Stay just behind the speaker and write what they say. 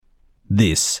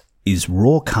This is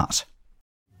Raw Cut.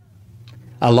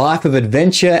 A life of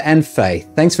adventure and faith.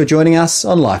 Thanks for joining us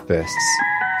on Life Bursts.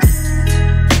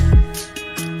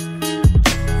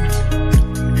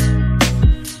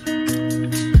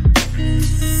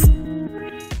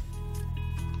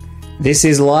 This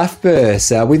is Life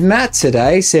Bursts with Matt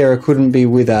today. Sarah couldn't be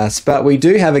with us, but we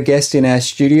do have a guest in our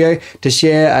studio to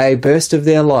share a burst of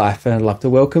their life. And I'd love to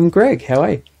welcome Greg. How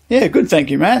are you? Yeah, good. Thank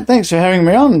you, Matt. Thanks for having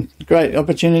me on. Great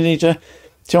opportunity to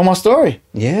tell my story.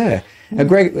 Yeah. Now,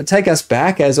 Greg, take us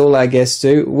back, as all our guests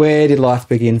do. Where did life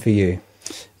begin for you?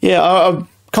 Yeah, I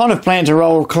kind of plan to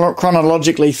roll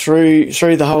chronologically through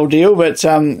the whole deal, but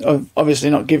obviously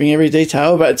not giving every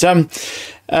detail. But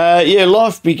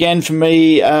life began for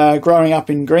me growing up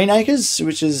in Greenacres,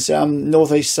 which is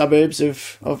northeast suburbs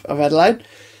of Adelaide.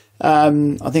 I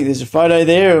think there's a photo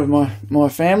there of my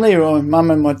family, my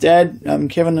mum and my dad,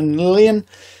 Kevin and Lillian,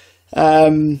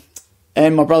 and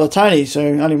my brother Tony, so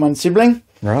only one sibling.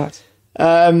 Right.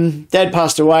 Dad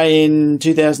passed away in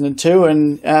 2002,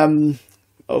 and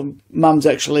Mum's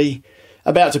actually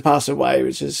about to pass away,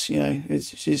 which is,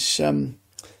 she's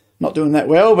not doing that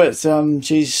well, but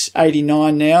she's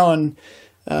 89 now, and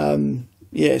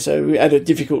so we're at a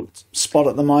difficult spot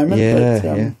at the moment.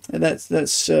 Yeah, That's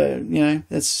that's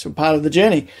part of the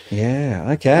journey.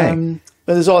 Yeah, okay.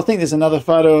 But I think there's another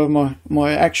photo of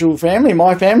my actual family,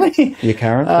 my family. Your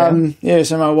current family?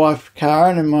 So my wife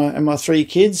Karen and my three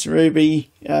kids,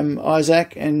 Ruby,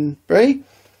 Isaac, and Bree.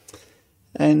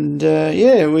 And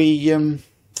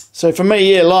so for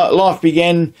me, life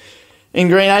began in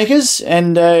Greenacres,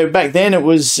 and back then it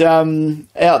was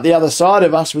out the other side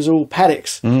of us was all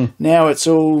paddocks. Now it's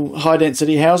all high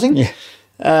density housing. Yeah.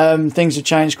 Things have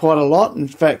changed quite a lot. In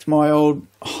fact, my old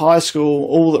high school,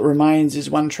 all that remains is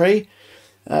one tree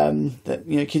that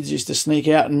kids used to sneak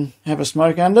out and have a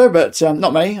smoke under, but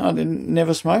not me. I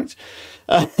never smoked.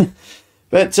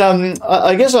 But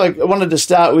I guess I wanted to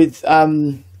start with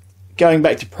going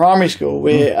back to primary school,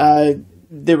 where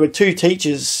there were two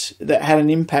teachers that had an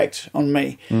impact on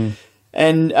me.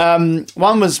 And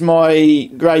one was my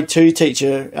grade 2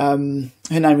 teacher. Her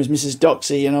name was Mrs.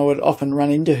 Doxey, and I would often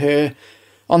run into her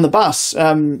on the bus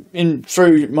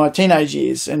through my teenage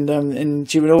years, and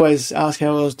she would always ask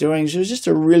how I was doing. She was just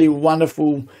a really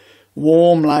wonderful,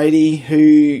 warm lady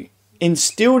who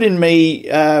instilled in me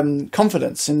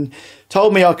confidence and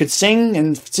told me I could sing,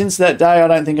 and since that day I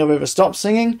don't think I've ever stopped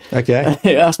singing. Okay.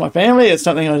 Ask my family, it's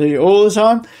something I do all the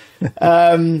time.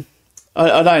 I'm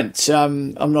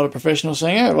not a professional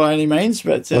singer by any means,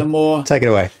 but more... Take it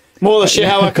away. More the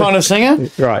shower kind of singer.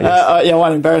 Right. Yes. I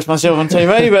won't embarrass myself on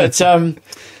TV,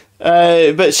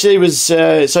 but she was...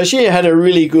 so she had a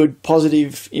really good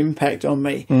positive impact on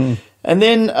me. And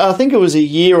then I think it was a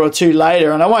year or two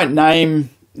later, and I won't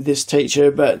name this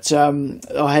teacher, but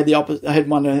I had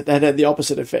one that had the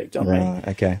opposite effect on me.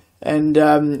 Okay.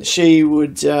 And she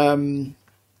would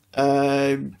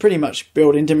pretty much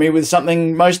build into me with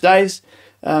something most days.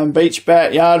 Beach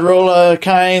bat, yard ruler,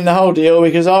 cane, the whole deal,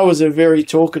 because I was a very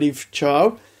talkative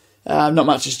child. Not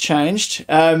much has changed.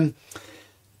 But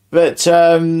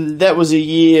that was a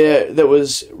year that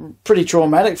was pretty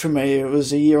traumatic for me. It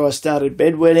was a year I started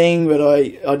bedwetting, but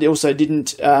I also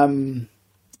didn't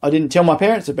tell my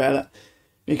parents about it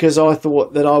because I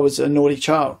thought that I was a naughty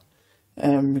child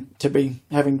to be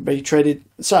having to be treated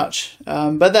such.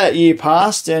 But that year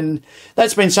passed, and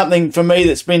that's been something for me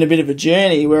that's been a bit of a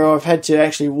journey where I've had to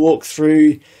actually walk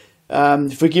through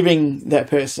forgiving that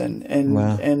person,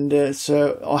 and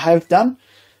so I have done,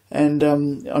 and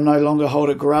I no longer hold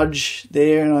a grudge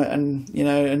there, and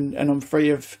I'm free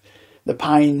of the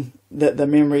pain that the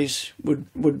memories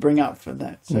would bring up for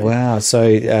that. So, wow.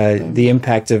 So the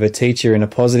impact of a teacher in a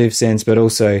positive sense, but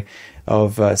also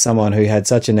of someone who had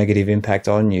such a negative impact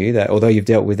on you that although you've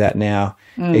dealt with that now,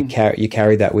 you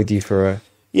carry that with you for a...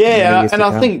 Yeah, and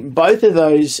I think both of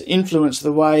those influenced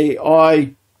the way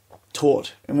I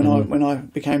taught when I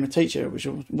became a teacher, which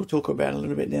we'll talk about a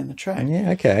little bit down the track. Yeah,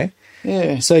 okay.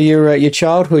 Yeah. So your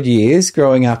childhood years,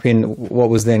 growing up in what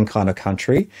was then kind of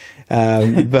country,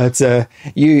 but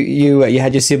you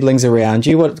had your siblings around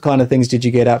you. What kind of things did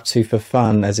you get up to for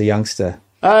fun as a youngster?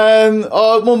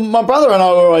 Well, my brother and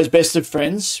I were always best of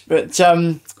friends, but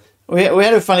we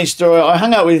had a funny story. I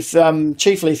hung out with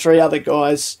chiefly three other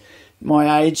guys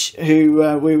my age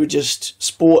who we were just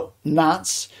sport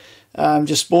nuts,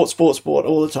 just sport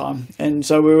all the time, and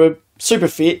so we were super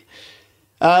fit.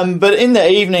 But in the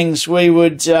evenings, we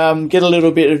would get a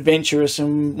little bit adventurous,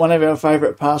 and one of our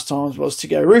favourite pastimes was to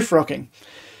go roof rocking.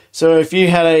 So if you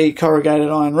had a corrugated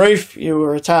iron roof, you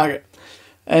were a target.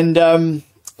 And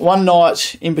one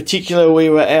night in particular, we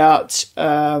were out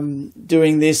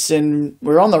doing this, and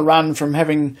we were on the run from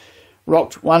having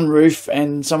rocked one roof,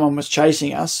 and someone was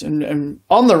chasing us. And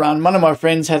on the run, one of my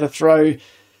friends had a throw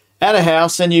at a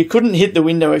house, and you couldn't hit the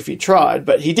window if you tried,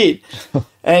 but he did.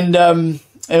 And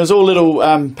it was all little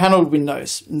panelled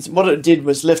windows. And what it did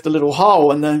was left a little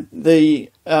hole, and the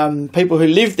people who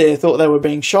lived there thought they were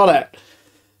being shot at.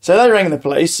 So they rang the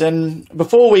police, and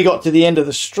before we got to the end of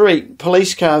the street,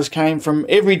 police cars came from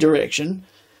every direction,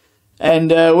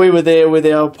 and we were there with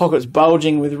our pockets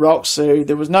bulging with rocks, so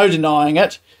there was no denying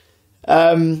it.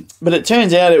 But it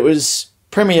turns out it was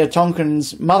Premier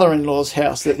Tonkin's mother-in-law's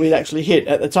house that we'd actually hit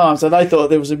at the time, so they thought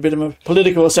there was a bit of a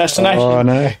political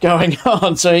assassination going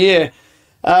on. So yeah,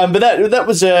 but that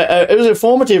was it was a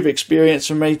formative experience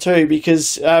for me too,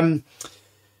 because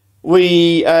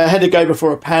we had to go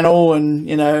before a panel and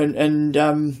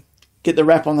get the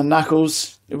rap on the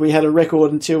knuckles. We had a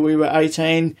record until we were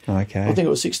 18. Okay, I think it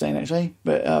was 16 actually,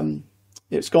 but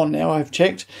it's gone now. I've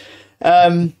checked.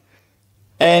 And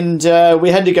we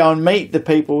had to go and meet the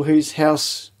people whose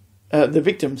house, the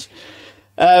victims,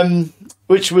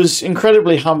 which was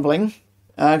incredibly humbling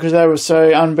because they were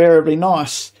so unbearably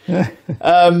nice.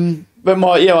 But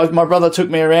my brother took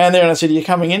me around there, and I said, "You're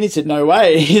coming in?" He said, "No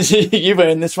way. You've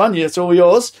earned this one. It's all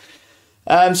yours."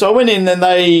 So I went in, and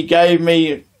they gave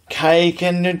me cake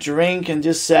and a drink and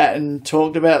just sat and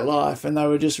talked about life, and they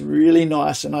were just really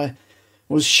nice, and I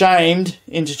was shamed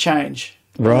into change.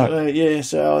 Right.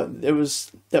 So that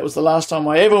was the last time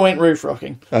I ever went roof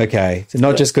rocking. Okay. So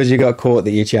not just because you got caught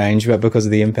that you changed, but because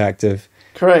of the impact of...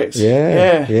 Correct.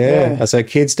 Yeah. So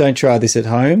kids, don't try this at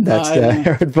home. That's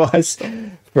our advice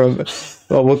from...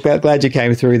 Well, we're glad you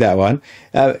came through that one.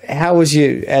 How was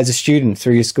you as a student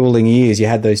through your schooling years? You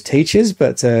had those teachers,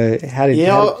 but how did...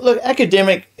 Look,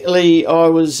 academically, I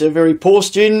was a very poor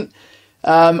student,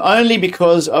 only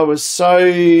because I was so...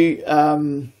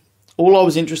 all I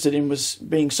was interested in was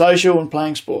being social and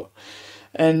playing sport.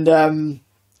 And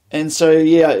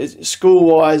so,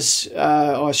 school-wise,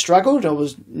 I struggled. I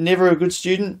was never a good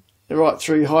student right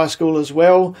through high school as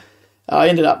well. I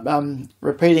ended up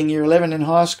repeating year 11 in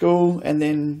high school and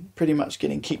then pretty much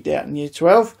getting kicked out in year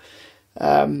 12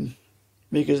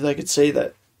 because they could see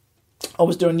that I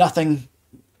was doing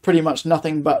pretty much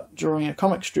nothing but drawing a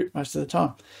comic strip most of the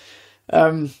time.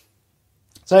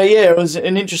 So, it was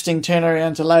an interesting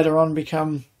turnaround to later on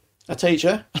become a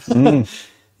teacher, and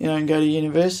go to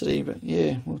university. But,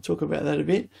 we'll talk about that a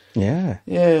bit. Yeah.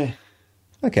 Yeah.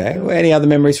 Okay. Well, any other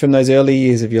memories from those early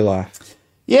years of your life?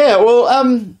 Yeah, well,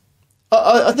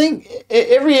 I think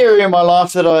every area of my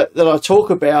life that I talk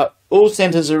about all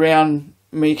centres around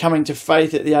me coming to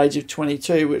faith at the age of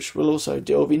 22, which we'll also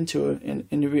delve into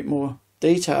in a bit more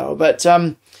detail. But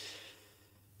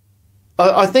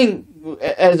I think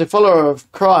as a follower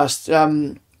of Christ,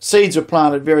 seeds were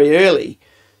planted very early,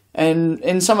 and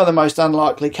in some of the most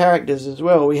unlikely characters as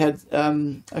well. We had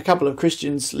a couple of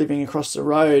Christians living across the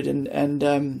road, and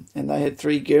they had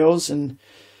 3 girls, and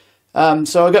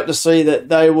so I got to see that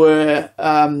they were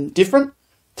different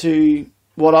to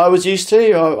what I was used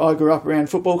to. I grew up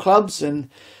around football clubs, and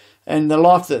the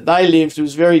life that they lived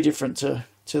was very different to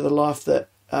the life that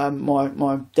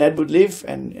my dad would live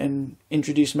and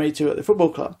introduce me to at the football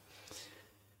club.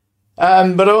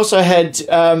 But I also had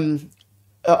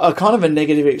a kind of a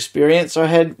negative experience. I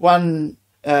had one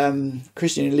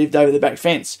Christian who lived over the back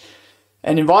fence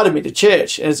and invited me to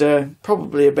church as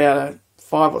probably about a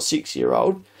 5 or 6 year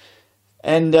old.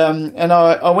 And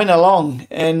I went along,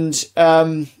 and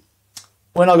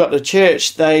when I got to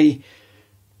church, they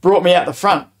brought me out the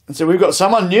front and said, "We've got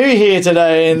someone new here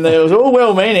today," and it was all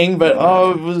well-meaning, but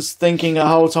I was thinking the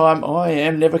whole time, I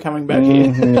am never coming back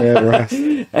here. Yeah, right.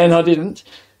 And I didn't.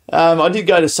 I did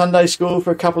go to Sunday school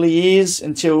for a couple of years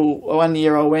until one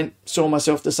year I saw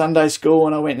myself to Sunday school,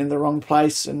 and I went in the wrong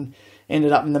place and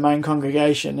ended up in the main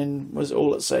congregation and was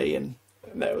all at sea, and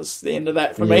that was the end of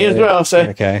that for me as well. So,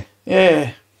 okay.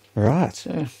 Yeah. Right.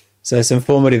 So some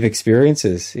formative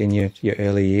experiences in your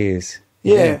early years.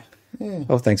 Yeah.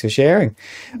 Well, thanks for sharing.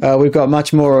 We've got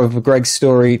much more of Greg's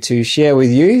story to share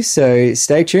with you, so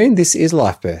stay tuned. This is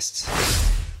Life Bursts.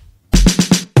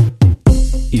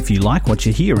 If you like what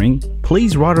you're hearing,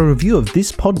 please write a review of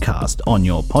this podcast on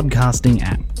your podcasting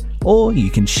app, or you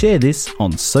can share this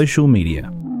on social media.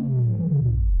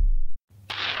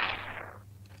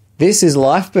 This is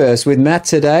Life Burst with Matt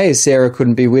today. Sarah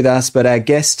couldn't be with us, but our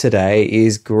guest today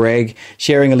is Greg,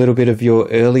 sharing a little bit of your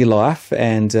early life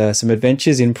and some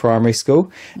adventures in primary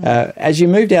school. As you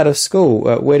moved out of school,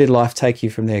 where did life take you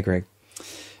from there, Greg?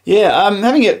 Yeah,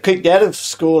 having it kicked out of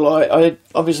school, I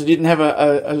obviously didn't have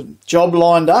a job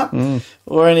lined up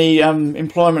or any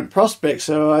employment prospects,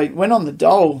 so I went on the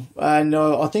dole, and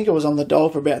I think I was on the dole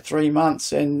for about 3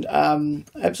 months, and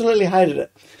absolutely hated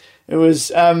it. It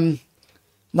was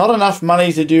not enough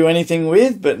money to do anything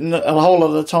with, but a whole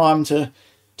lot of time to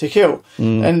kill,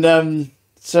 and I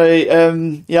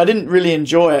didn't really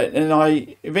enjoy it, and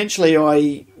I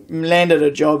eventually landed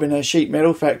a job in a sheet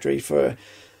metal factory for.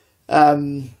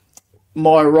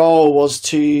 My role was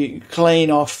to clean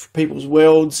off people's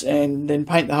welds and then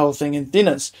paint the whole thing in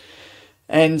thinners.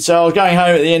 And so I was going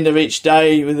home at the end of each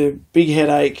day with a big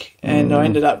headache, and I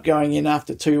ended up going in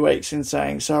after 2 weeks and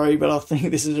saying, sorry, but I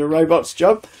think this is a robot's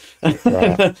job.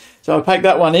 Right. So I packed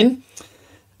that one in.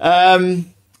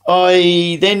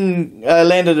 I then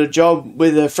landed a job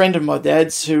with a friend of my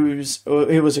dad's who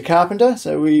was a carpenter,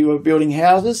 so we were building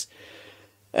houses.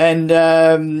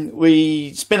 And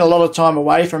we spent a lot of time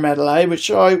away from Adelaide, which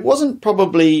I wasn't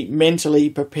probably mentally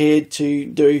prepared to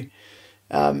do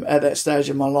at that stage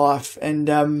of my life.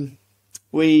 And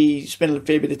we spent a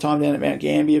fair bit of time down at Mount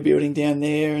Gambier, building down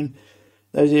there and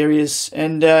those areas.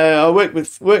 And I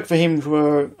worked for him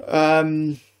for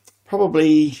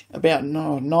probably about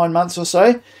 9 months or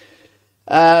so.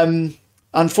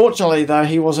 Unfortunately, though,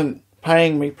 he wasn't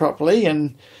paying me properly,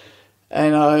 and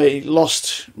I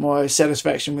lost my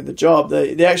satisfaction with the job.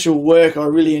 The actual work I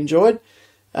really enjoyed.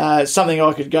 It's something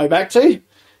I could go back to.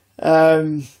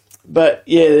 But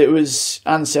yeah, it was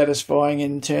unsatisfying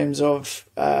in terms of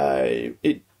I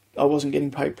wasn't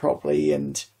getting paid properly,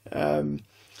 and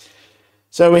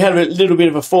so we had a little bit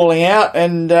of a falling out,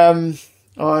 and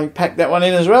I packed that one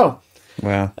in as well.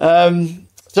 Wow.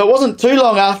 So it wasn't too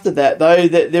long after that, though,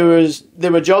 that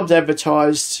there were jobs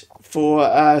advertised for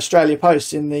Australia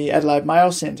Post in the Adelaide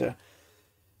Mail Centre.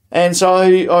 And so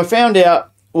I found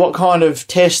out what kind of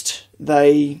test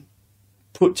they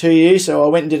put to you. So I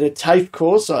went and did a TAFE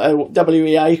course, a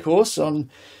WEA course,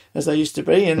 as they used to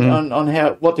be, and on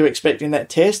what to expect in that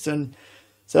test. And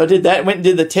so I did that, went and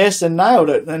did the test and nailed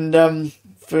it. And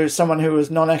for someone who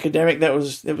was non-academic, it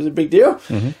was a big deal.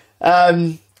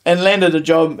 Mm-hmm. And landed a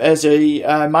job as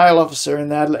a mail officer in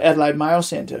the Adelaide Mail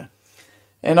Centre.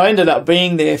 And I ended up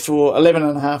being there for 11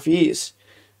 and a half years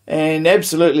and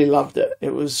absolutely loved it.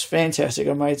 It was fantastic.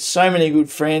 I made so many good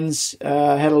friends,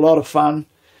 had a lot of fun,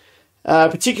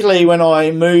 particularly when I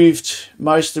moved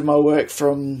most of my work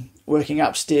from working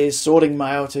upstairs sorting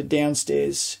mail to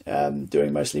downstairs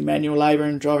doing mostly manual labour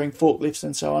and driving forklifts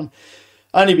and so on,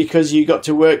 only because you got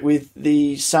to work with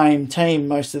the same team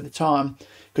most of the time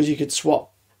because you could swap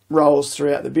roles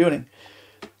throughout the building.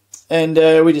 And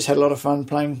we just had a lot of fun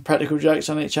playing practical jokes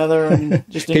on each other and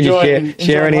just enjoying. Can you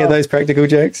share any of those practical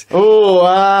jokes?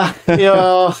 Oh,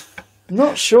 yeah,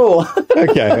 not sure.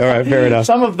 Okay, all right, fair enough.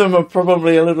 Some of them are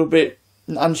probably a little bit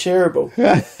unshareable.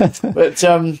 But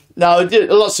no,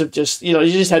 lots of just, you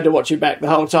just had to watch your back the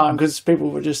whole time because people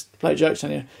would just play jokes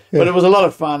on you. Yeah. But it was a lot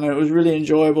of fun and it was really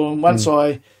enjoyable. And once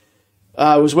I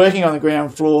was working on the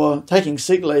ground floor, taking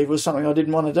sick leave was something I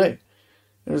didn't want to do.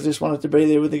 I just wanted to be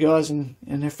there with the guys and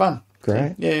have fun. Great.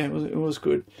 So, yeah, it was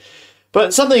good.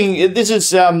 But this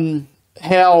is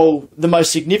how the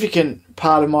most significant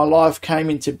part of my life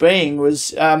came into being was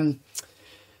there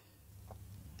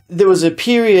was a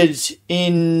period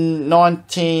in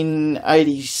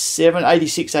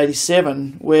 86,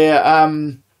 87, where I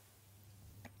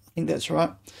think that's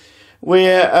right,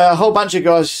 where a whole bunch of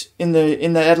guys in the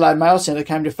Adelaide Mail Centre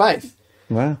came to faith.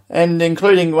 Wow. And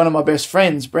including one of my best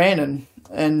friends, Brandon.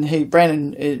 And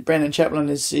Brandon Chaplin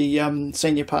is the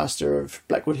senior pastor of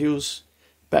Blackwood Hills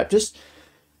Baptist,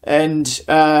 and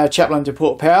chaplain to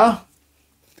Port Power.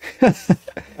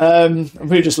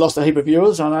 We just lost a heap of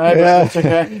viewers, I know, but it's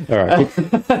okay. All right,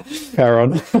 power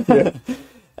on. Yeah.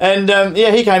 And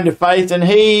he came to faith, and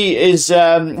he has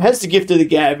the gift of the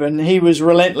gab, and he was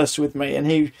relentless with me, and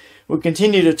he would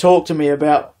continue to talk to me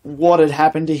about what had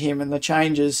happened to him and the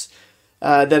changes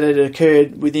that had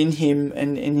occurred within him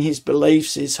and in his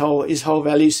beliefs, his whole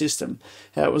value system,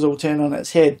 how it was all turned on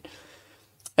its head.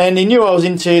 And he knew I was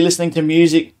into listening to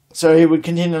music, so he would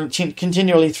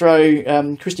continually throw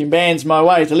Christian bands my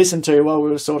way to listen to while we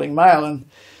were sorting mail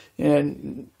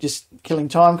and just killing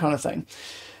time kind of thing.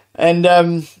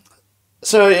 And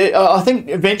so I think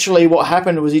eventually what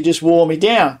happened was he just wore me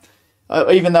down,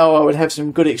 even though I would have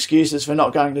some good excuses for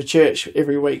not going to church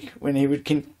every week when he would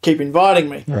keep inviting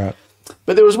me. Right.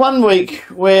 But there was one week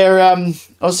where I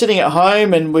was sitting at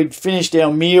home and we'd finished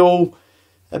our meal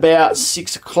about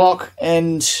 6 o'clock,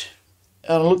 and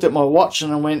I looked at my watch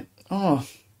and I went, oh,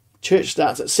 church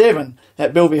starts at 7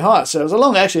 at Bellevue Heights. So it was a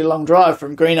long drive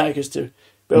from Greenacres to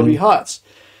Bellevue Heights.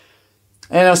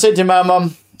 And I said to Mum,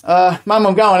 Mum,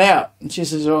 I'm going out. And she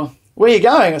says, "Oh, where are you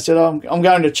going?" I said, "I'm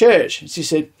going to church." And she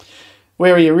said,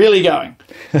 "Where are you really going?"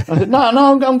 I said, No,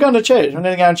 I'm going to church. I'm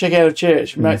going to go and check out a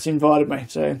church. Mates invited me.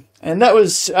 And that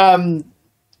was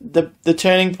the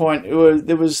turning point.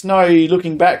 There was no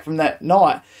looking back from that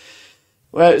night.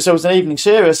 So it was an evening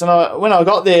service, and when I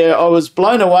got there, I was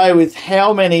blown away with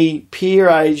how many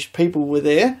peer-age people were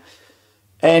there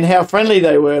and how friendly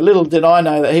they were. Little did I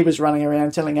know that he was running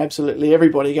around telling absolutely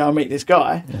everybody, "Go and meet this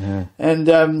guy."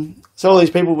 And so all these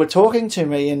people were talking to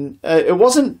me, and it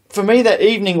wasn't, for me, that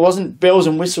evening wasn't bells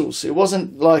and whistles. It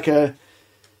wasn't like a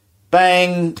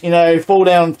bang, fall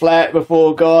down flat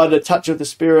before God, a touch of the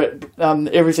Spirit,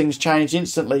 everything's changed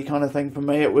instantly kind of thing for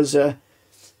me. It was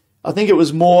I think it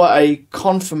was more a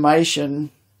confirmation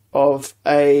of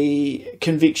a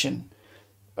conviction.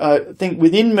 I think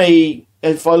within me,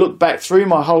 if I look back through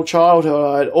my whole childhood,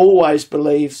 I had always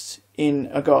believed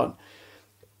in a God,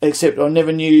 except I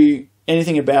never knew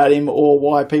anything about him or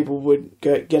why people would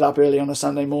get up early on a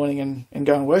Sunday morning and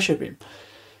go and worship him.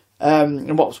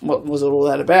 And what was all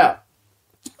that about?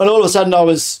 And all of a sudden I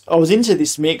was into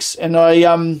this mix, and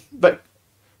but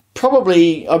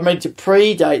probably I meant to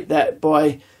predate that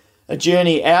by a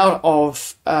journey out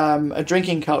of a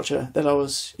drinking culture that I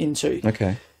was into.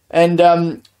 Okay. And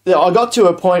I got to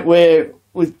a point where,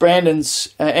 with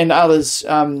Brandon's and others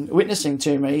witnessing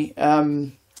to me,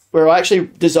 where I actually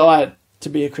desired to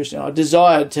be a Christian. I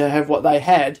desired to have what they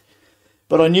had,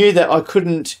 but I knew that I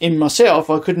couldn't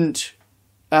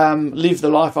live the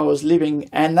life I was living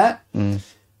and that.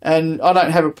 And I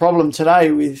don't have a problem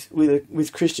today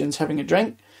with Christians having a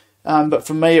drink. But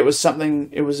for me, it was something.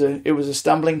 It was a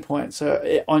stumbling point.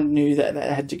 So I knew that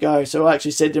had to go. So I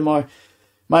actually said to my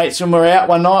mates when we were out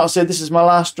one night, I said, "This is my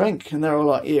last drink," and they're all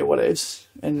like, "Yeah, whatevs,"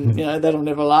 and that'll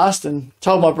never last. And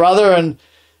told my brother, and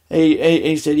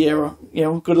he said, "Yeah,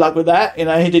 well, good luck with that."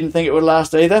 He didn't think it would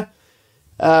last either.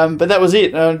 But that was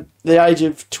it. At the age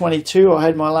of 22, I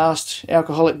had my last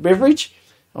alcoholic beverage.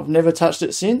 I've never touched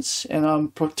it since, and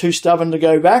I'm too stubborn to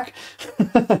go back.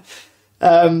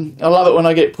 I love it when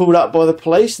I get pulled up by the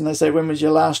police and they say, "When was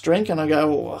your last drink?" And I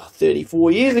go,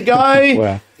 34 years ago.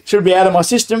 Wow. Should be out of my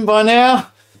system by now.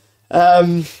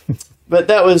 But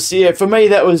that was, for me,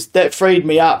 that freed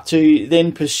me up to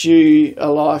then pursue a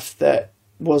life that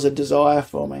was a desire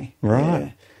for me. Right. Yeah.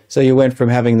 So you went from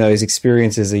having those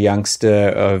experiences as a youngster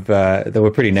of that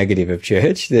were pretty negative of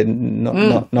church, that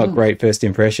not great first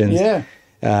impressions,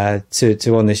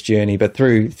 to on this journey, but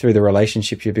through the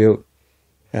relationships you built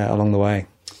along the way.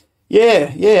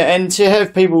 Yeah, and to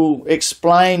have people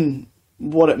explain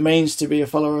what it means to be a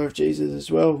follower of Jesus as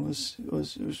well was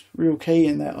real key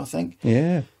in that, I think.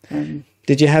 Yeah.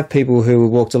 Did you have people who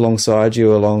walked alongside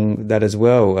you along that as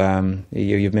well?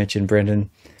 You've mentioned Brendan.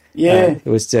 Yeah.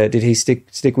 Did he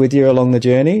stick with you along the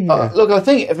journey? Look, I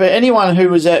think for anyone who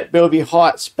was at Bellevue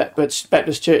Heights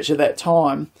Baptist Church at that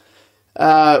time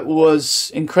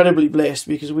was incredibly blessed,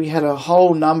 because we had a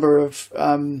whole number of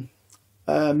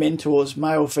mentors,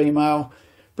 male, female,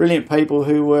 brilliant people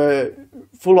who were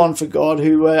full on for God,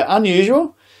 who were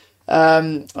unusual.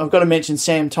 I've got to mention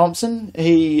Sam Thompson.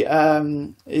 He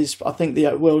is, I think,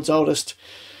 the world's oldest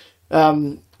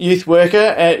youth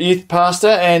worker, youth pastor,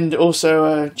 and also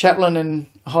a chaplain in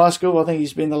high school. I think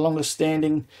he's been the longest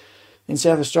standing in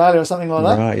South Australia or something like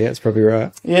that. Right, yeah, that's probably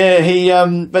right.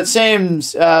 Yeah, but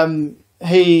Sam's,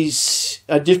 he's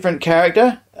a different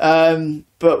character,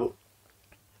 but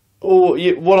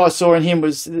what I saw in him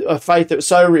was a faith that was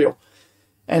so real.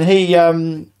 And he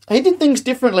did things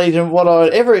differently than what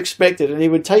I'd ever expected, and he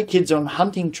would take kids on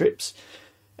hunting trips.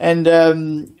 And,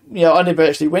 I never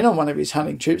actually went on one of his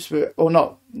hunting trips, or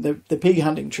not the pig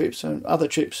hunting trips, and other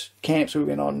trips, camps we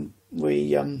went on.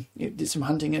 We did some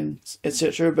hunting and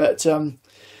etc. But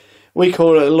we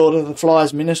called it Lord of the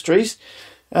Flies Ministries,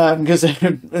 because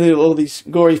there were all these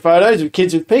gory photos of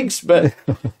kids with pigs. But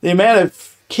the amount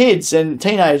of kids and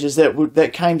teenagers that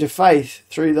came to faith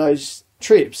through those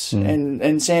trips,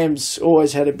 and Sam's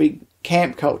always had a big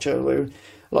camp culture, where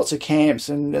lots of camps,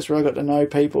 and that's where I got to know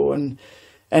people and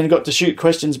got to shoot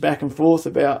questions back and forth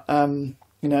about,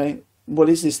 what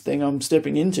is this thing I'm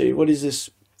stepping into? What is this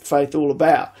faith all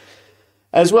about?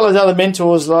 As well as other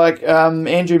mentors like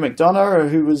Andrew McDonough,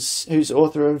 who's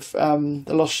author of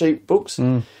the Lost Sheep books.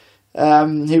 He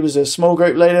was a small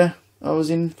group leader I was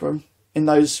in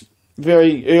those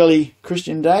very early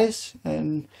Christian days,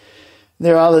 and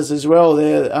there are others as well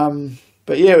there.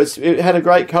 But yeah, it had a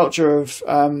great culture of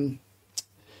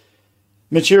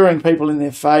maturing people in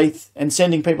their faith and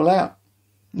sending people out.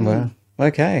 Wow.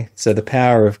 Okay. So the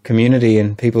power of community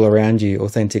and people around you,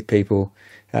 authentic people,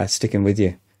 sticking with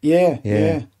you.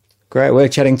 Yeah. Great. We're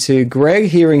chatting to Greg,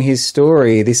 hearing his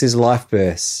story. This is Life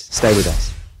Bursts. Stay with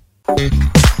us.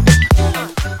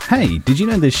 Hey, did you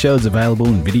know this show is available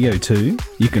in video too?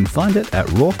 You can find it at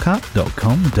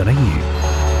rawcut.com.au.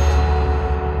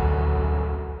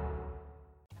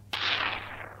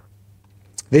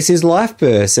 This is Life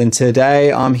Bursts, and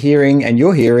today I'm hearing, and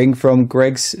you're hearing, from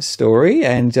Greg's story.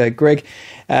 And Greg,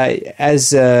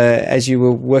 as you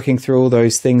were working through all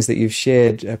those things that you've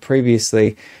shared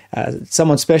previously,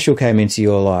 someone special came into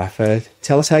your life.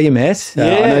 Tell us how you met. I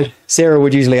know Sarah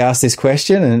would usually ask this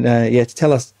question, and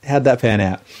tell us, how'd that pan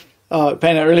out? Oh, it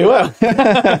panned out really well.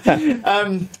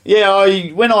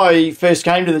 When I first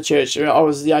came to the church, I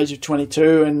was the age of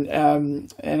 22,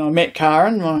 and I met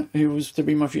Karen, who was to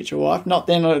be my future wife. Not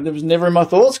then; it was never in my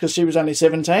thoughts because she was only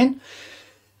 17.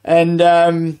 And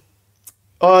I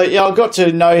got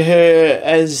to know her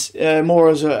as more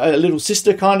as a little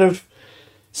sister kind of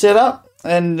setup,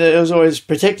 and I was always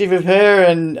protective of her,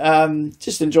 and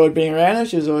just enjoyed being around her.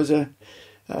 She was always a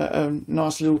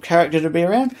nice little character to be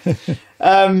around.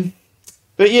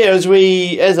 But yeah, as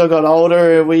I got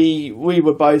older, we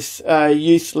were both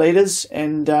youth leaders,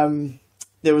 and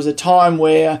there was a time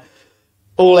where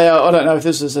I don't know if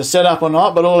this is a setup or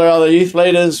not, but all our other youth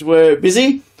leaders were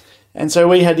busy, and so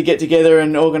we had to get together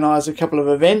and organise a couple of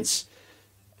events.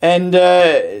 And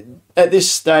at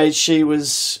this stage, she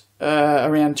was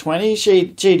around 20.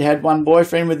 She'd had one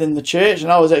boyfriend within the church,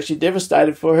 and I was actually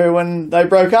devastated for her when they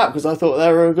broke up because I thought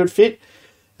they were a good fit.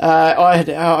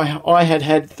 I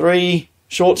had 3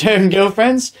 short-term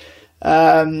girlfriends,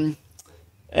 and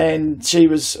she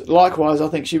was likewise. I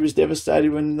think she was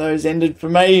devastated when those ended for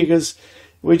me because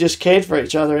we just cared for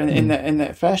each other in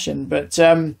that fashion. But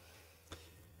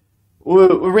we're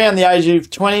around the age of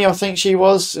 20, I think she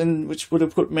was, and which would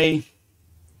have put me,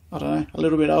 I don't know, a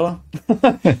little bit older.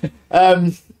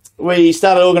 We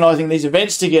started organising these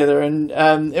events together, and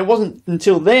it wasn't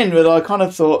until then that I kind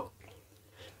of thought,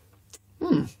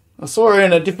 I saw her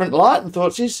in a different light and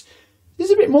thought she's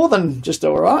a bit more than just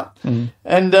all right.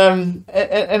 And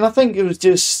I think it was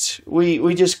just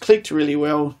we just clicked really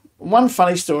well. One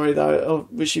funny story though,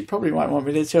 which you probably won't want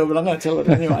me to tell, but I'm going to tell it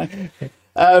anyway.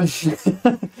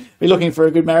 We're looking for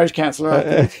a good marriage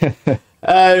counsellor.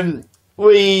 One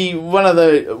of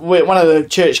the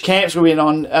church camps we went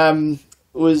on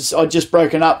was I'd just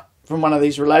broken up from one of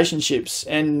these relationships,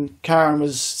 and Karen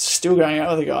was still going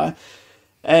out with a guy,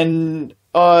 and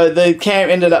the camp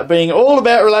ended up being all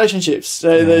about relationships.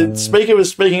 So the speaker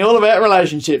was speaking all about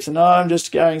relationships, and I'm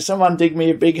just going, someone dig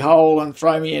me a big hole and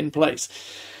throw me in, please.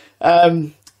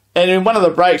 And in one of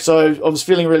the breaks, I was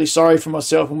feeling really sorry for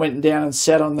myself and went down and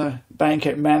sat on the bank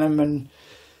at Manham,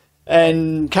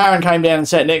 and Karen came down and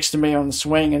sat next to me on the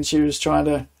swing, and she was trying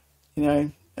to,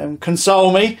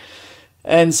 console me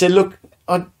and said, look,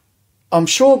 I'm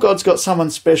sure God's got someone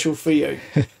special for you.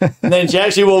 And then she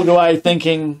actually walked away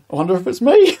thinking, I wonder if it's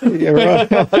me. Yeah, right.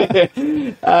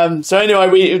 So anyway,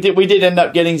 we did end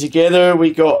up getting together.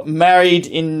 We got married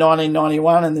in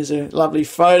 1991, and there's a lovely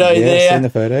photo there. Yes, in the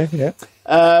photo, yeah.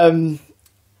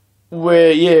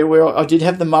 Where I did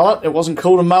have the mullet. It wasn't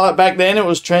called a mullet back then. It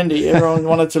was trendy. Everyone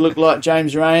wanted to look like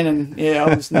James Rain, and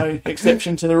I was no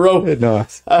exception to the rule.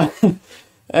 Nice.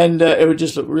 And it would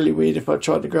just look really weird if I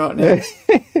tried to grow it now.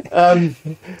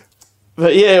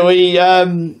 But yeah,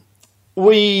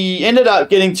 we ended up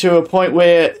getting to a point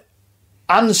where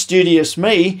unstudious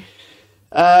me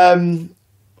felt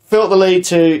the need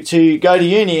to go to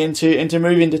uni and to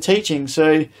move into teaching.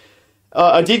 So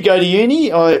I did go to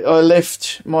uni. I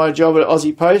left my job at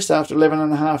Aussie Post after 11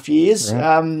 and a half years,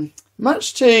 right.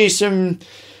 Much to some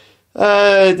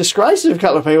disgrace of a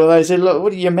couple of people. They said, look,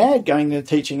 what are you mad going to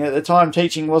teaching? At the time,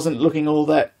 teaching wasn't looking all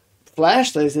that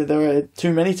flash. They said there were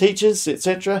too many teachers,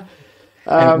 etc.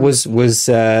 And was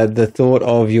the thought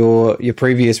of your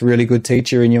previous really good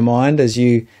teacher in your mind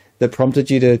that prompted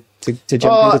you to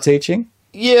jump into teaching?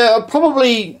 Yeah,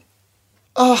 probably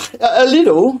a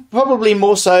little. Probably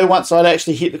more so once I'd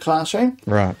actually hit the classroom.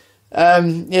 Right.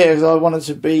 Because I wanted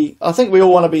to be. I think we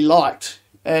all want to be liked,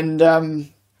 and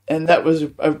that was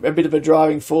a bit of a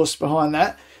driving force behind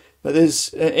that. But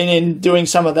in doing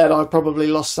some of that, I probably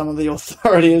lost some of the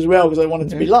authority as well because I wanted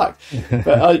to be liked.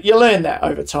 But you learn that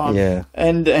over time,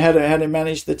 and how to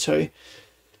manage the two.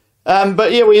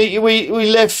 But yeah,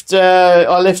 we left.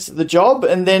 I left the job,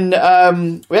 and then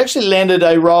we actually landed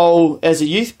a role as a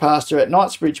youth pastor at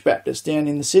Knightsbridge Baptist down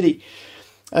in the city,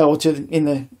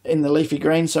 in the leafy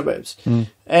green suburbs.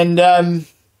 And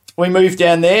we moved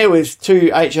down there with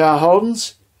 2 HR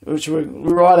Holdens, which were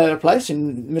right out of place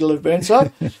in the middle of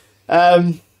Burnside,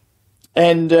 and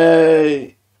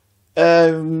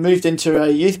moved into a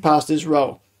youth pastor's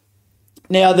role.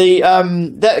 Now,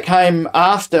 that came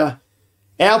after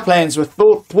our plans were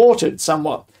thwarted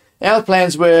somewhat. Our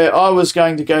plans were I was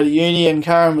going to go to uni and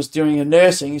Karen was doing her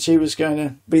nursing. She was going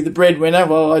to be the breadwinner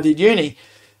while I did uni.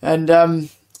 And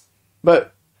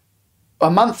but a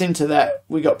month into that,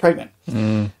 we got pregnant,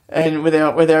 and with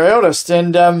our eldest.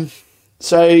 And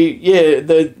so, yeah,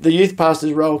 the youth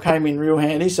pastor's role came in real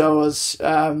handy. So I was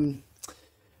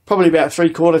probably about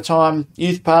 3/4 time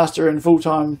youth pastor and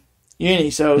full-time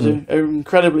uni. So it was an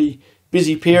incredibly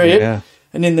busy period. Yeah.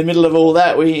 And in the middle of all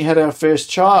that, we had our first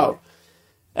child.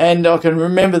 And I can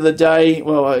remember the day,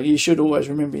 well, you should always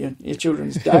remember your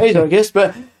children's days, I guess,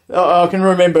 but I can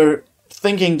remember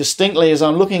thinking distinctly as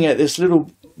I'm looking at this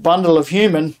little bundle of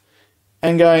human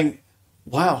and going,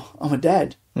 wow, I'm a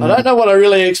dad. I don't know what I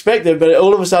really expected, but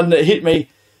all of a sudden it hit me,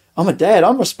 I'm a dad.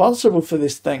 I'm responsible for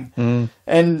this thing.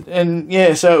 And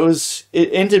yeah, so it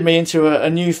entered me into a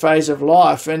new phase of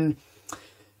life. And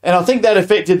I think that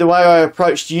affected the way I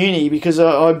approached uni, because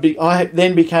I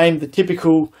then became the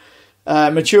typical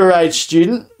mature age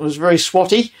student. Was very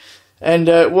swotty. And,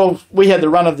 we had the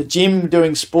run of the gym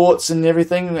doing sports and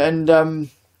everything. And a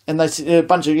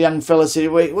bunch of young fellas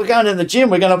said, we're going to the gym.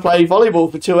 We're going to play volleyball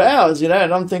for 2 hours, And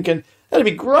I'm thinking, that'd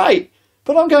be great.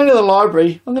 But I'm going to the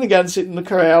library. I'm going to go and sit in the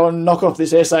corral and knock off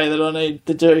this essay that I need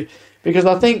to do. Because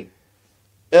I think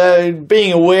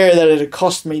being aware that it had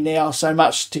cost me now so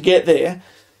much to get there,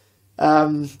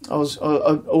 I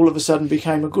all of a sudden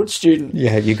became a good student.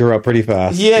 Yeah, you grew up pretty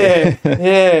fast. Yeah,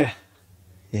 yeah.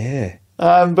 Yeah.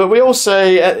 But we also,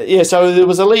 so there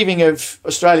was a leaving of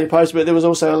Australia Post, but there was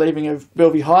also a leaving of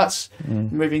Bellevue Heights,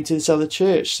 moving to this other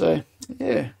church. So,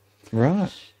 yeah.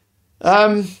 Right.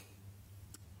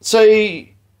 So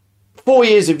 4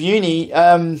 years of uni,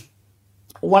 towards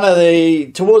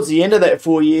the end of that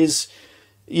 4 years,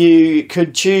 you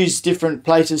could choose different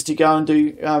places to go and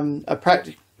do a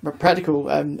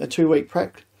 2-week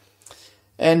prac.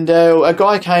 And a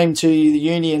guy came to the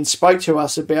uni and spoke to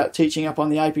us about teaching up on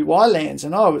the APY lands,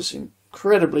 and I was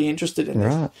incredibly interested in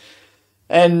this.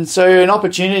 And so an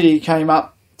opportunity came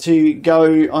up to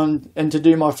go on and to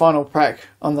do my final prac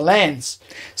on the lands.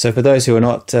 So for those who are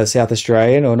not South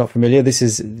Australian or not familiar, this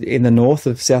is in the north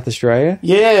of South Australia?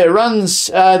 Yeah, it runs,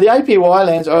 the APY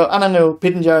lands, or Anangu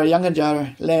Pitjantjatjara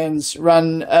Yankunytjatjara lands,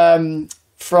 run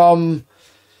from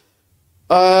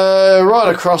right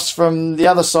across from the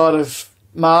other side of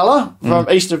Marla, from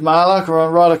east of Marla,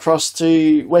 right across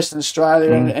to Western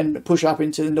Australia and push up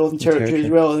into the Northern Territory as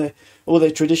well, all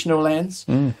their traditional lands,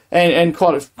 and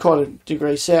quite a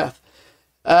degree south.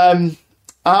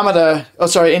 Armada, we'll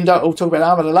talk about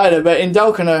Armada later, but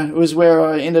Indalkina was where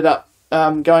I ended up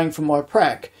going for my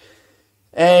prac,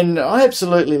 and I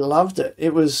absolutely loved it.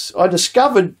 I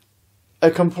discovered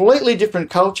a completely different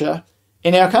culture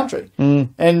in our country,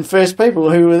 and first people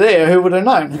who were there who would have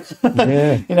known.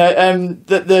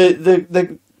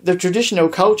 The traditional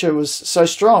culture was so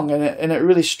strong, and it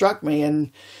really struck me. And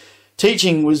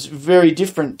teaching was very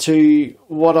different to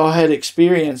what I had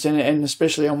experienced, and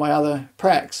especially on my other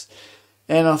pracs.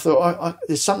 And I thought,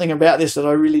 there's something about this that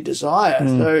I really desire.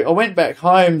 So I went back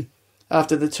home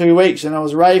after the 2 weeks, and I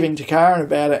was raving to Karen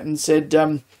about it, and said,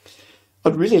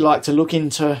 I'd really like to look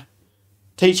into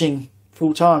teaching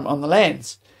full-time on the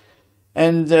lands.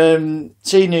 And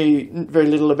she knew very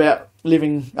little about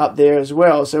living up there as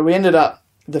well. So we ended up,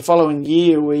 the following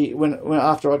year, when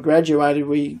after I'd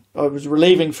graduated, I was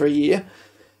relieving for a year,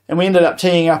 and we ended up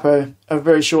teeing up a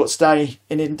very short stay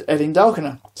at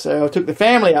Indalkina. So I took the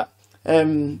family up.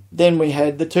 Then we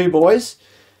had the 2 boys,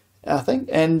 I think,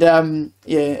 and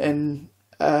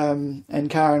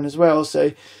Karen as well.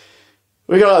 So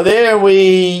we got up there, and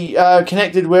we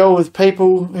connected well with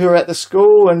people who were at the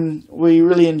school, and we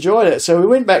really enjoyed it. So we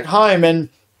went back home, and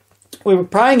we were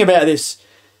praying about this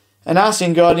and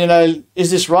asking God,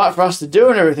 is this right for us to do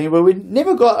and everything? But we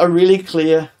never got a really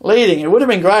clear leading. It would have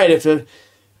been great if a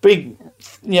big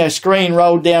screen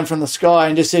rolled down from the sky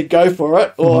and just said, go for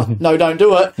it, or no, don't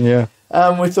do it. Yeah.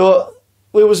 We thought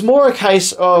it was more a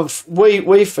case of,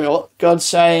 we felt God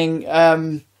saying,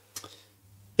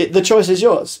 the choice is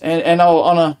yours, and I'll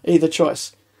honour either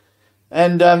choice.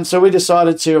 And so we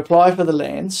decided to apply for the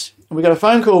lands. We got a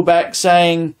phone call back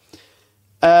saying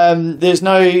there's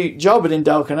no job at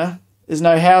Indalkina, there's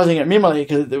no housing at Mimily,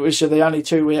 which are the only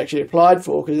 2 we actually applied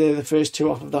for, because they're the first 2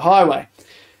 off of the highway.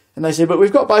 And they said, but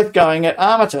we've got both going at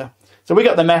Armata. So we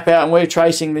got the map out, and we're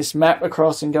tracing this map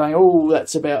across and going,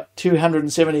 that's about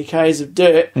 270 k's of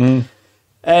dirt.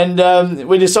 And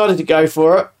we decided to go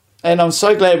for it. And I'm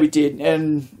so glad we did,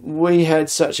 and we had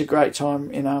such a great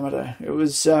time in Armada. It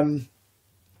was a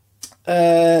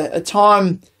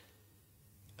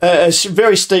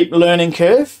very steep learning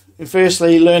curve.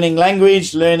 firstly learning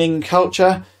language, learning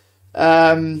culture,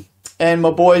 and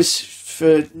my boys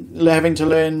for having to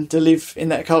learn to live in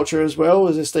that culture as well.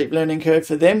 Was a steep learning curve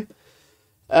for them.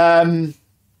 Well,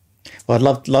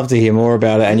 I'd love to hear more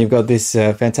about it. And you've got this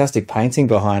fantastic painting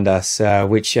behind us,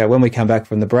 which when we come back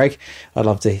from the break, I'd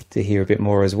love to hear a bit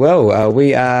more as well.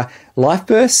 We are Life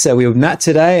Bursts. So we're with Matt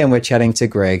today and we're chatting to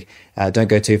Greg. Don't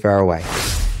go too far away.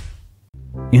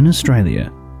 In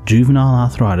Australia, juvenile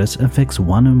arthritis affects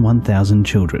 1 in 1,000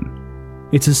 children.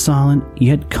 It's a silent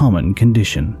yet common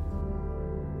condition.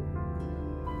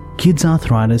 Kids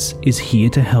Arthritis is here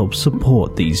to help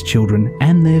support these children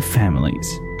and their families.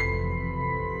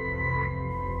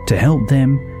 To help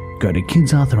them, go to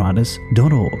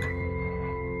kidsarthritis.org.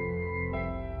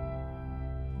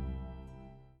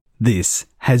 This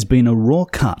has been a Raw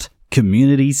Cut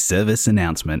community service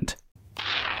announcement.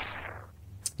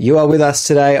 You are with us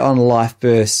today on Life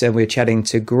Bursts, and we're chatting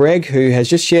to Greg, who has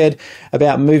just shared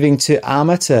about moving to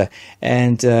Armata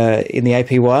and in the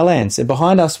APY lands. And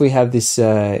behind us, we have this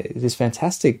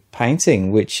fantastic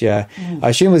painting, which I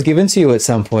assume was given to you at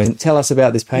some point. Tell us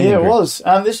about this painting. Yeah, it Greg. was.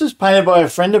 This was painted by a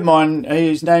friend of mine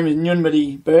whose name is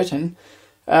Nyunmati Burton.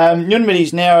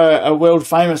 Nyunmati's now a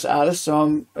world-famous artist, so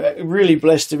I'm really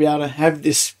blessed to be able to have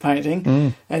this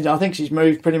painting. And I think she's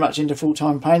moved pretty much into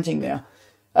full-time painting now.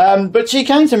 But she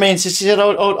came to me and she said,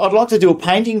 I'd like to do a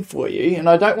painting for you, and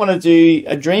I don't want to do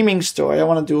a dreaming story, I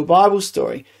want to do a Bible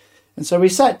story. And so we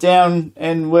sat down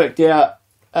and worked out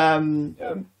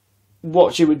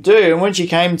what she would do. And when she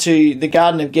came to the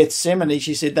Garden of Gethsemane,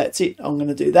 she said, that's it, I'm going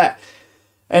to do that.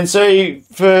 And so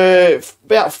for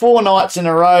about 4 nights in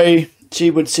a row,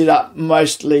 she would sit up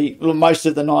most of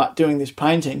the night doing this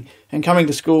painting and coming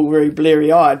to school very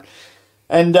bleary-eyed.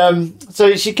 And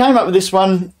so she came up with this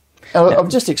one. I'll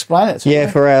just explain it. Yeah,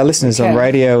 for our listeners on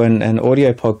radio and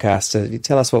audio podcasts, you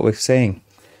tell us what we're seeing.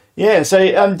 Yeah,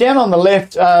 so down on the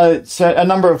left, so a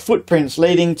number of footprints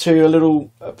leading to a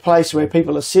little place where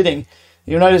people are sitting.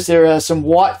 You'll notice there are some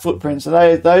white footprints.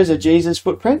 Those are Jesus'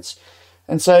 footprints.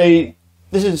 And so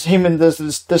this is him and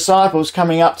the disciples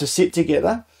coming up to sit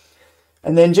together.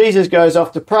 And then Jesus goes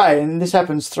off to pray, and this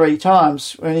happens 3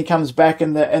 times. When he comes back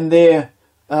and their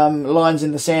lines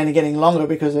in the sand are getting longer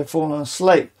because they've fallen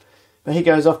asleep. But he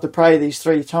goes off to pray these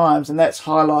 3 times, and that's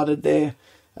highlighted there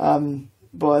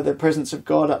by the presence of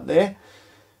God up there.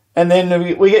 And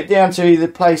then we get down to the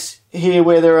place here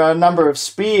where there are a number of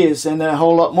spears and a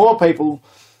whole lot more people.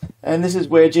 And this is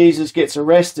where Jesus gets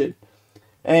arrested.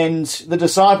 And the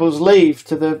disciples leave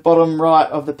to the bottom right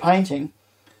of the painting,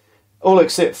 all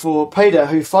except for Peter,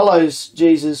 who follows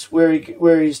Jesus where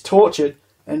he's tortured,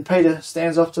 and Peter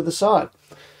stands off to the side.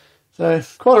 So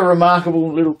quite a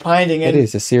remarkable little painting. It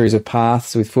is a series of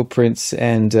paths with footprints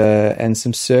and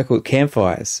some circle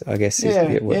campfires, I guess.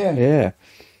 Yeah.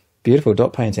 Beautiful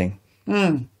dot painting.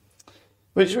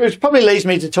 Which probably leads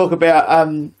me to talk about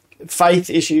faith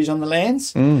issues on the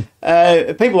lands.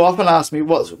 People often ask me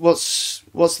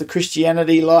what's the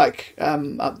Christianity like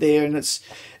up there, and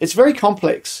it's very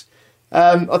complex.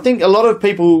 I think a lot of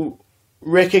people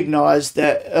recognise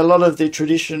that a lot of the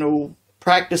traditional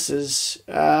practices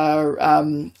are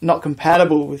not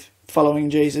compatible with following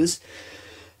Jesus.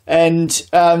 And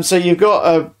so you've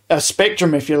got a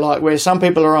spectrum, if you like, where some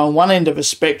people are on one end of a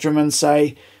spectrum and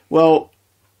say, well,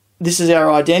 this is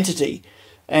our identity,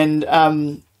 and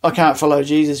I can't follow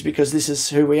Jesus because this is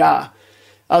who we are.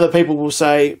 Other people will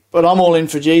say, but I'm all in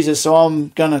for Jesus, so I'm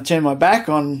going to turn my back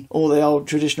on all the old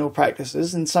traditional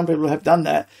practices, and some people have done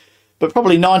that. But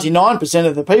probably 99%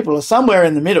 of the people are somewhere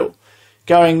in the middle,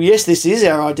 going, yes, this is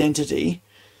our identity,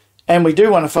 and we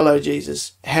do want to follow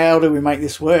Jesus. How do we make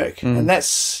this work? And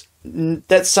that's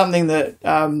something that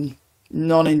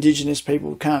non-Indigenous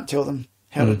people can't tell them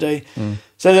how to do.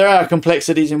 So there are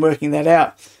complexities in working that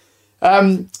out.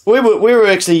 We were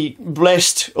actually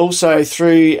blessed also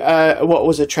through what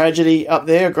was a tragedy up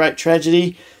there, a great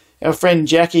tragedy. Our friend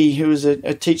Jackie, who was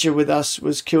a teacher with us,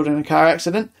 was killed in a car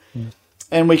accident.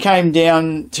 And we came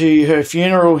down to her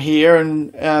funeral here,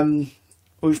 and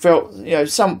we felt,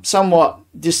 somewhat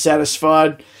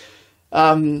dissatisfied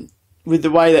with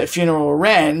the way that funeral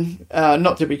ran.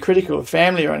 Not to be critical of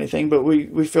family or anything, but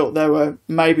we felt they were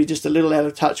maybe just a little out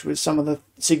of touch with some of the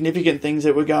significant things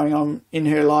that were going on in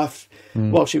her life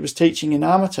while she was teaching in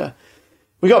Armata.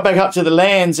 We got back up to the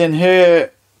lands, and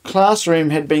her classroom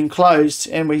had been closed,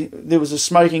 and there was a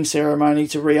smoking ceremony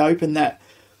to reopen that.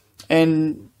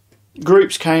 And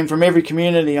groups came from every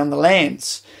community on the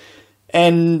lands,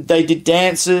 and they did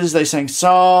dances, they sang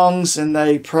songs, and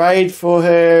they prayed for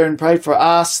her and prayed for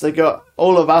us. They got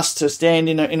all of us to stand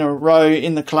in a row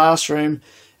in the classroom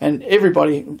and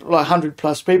everybody, like 100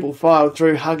 plus people, filed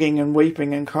through hugging and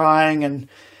weeping and crying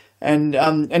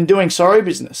and doing sorry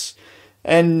business.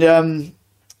 And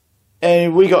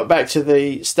we got back to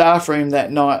the staff room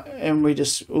that night, and we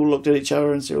just all looked at each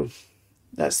other and said,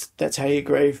 that's how you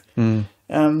grieve.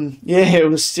 It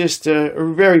was just a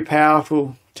very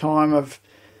powerful time of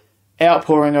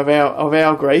outpouring of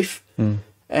our grief,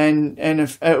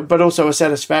 but also a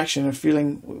satisfaction of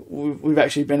feeling we've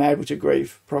actually been able to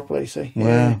grieve properly. So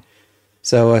wow.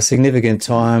 So a significant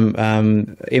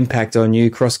time impact on you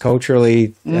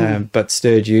cross-culturally, but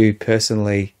stirred you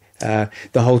personally the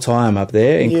whole time up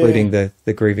there, including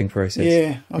the grieving process.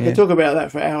 Yeah, I could talk about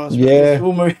that for hours. Yeah.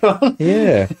 We'll move on.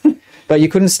 Yeah. But you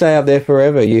couldn't stay up there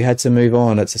forever. You had to move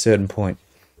on at a certain point.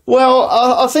 Well,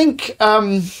 I think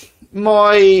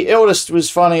my eldest was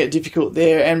finding it difficult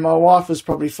there, and my wife was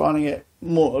probably finding it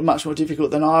much more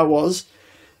difficult than I was,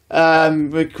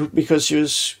 because she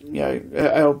was,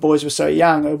 our boys were so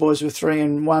young. Our boys were 3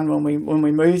 and 1 when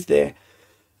we moved there.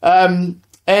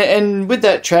 And with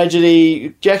that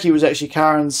tragedy, Jackie was actually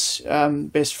Karen's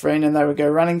best friend, and they would go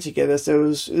running together.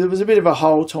 So there was a bit of a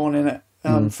hole torn in it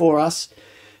for us.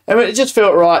 And it just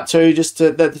felt right too,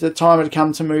 that the time had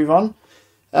come to move on.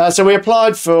 So we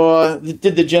applied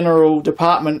did the general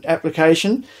department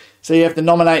application. So you have to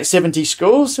nominate 70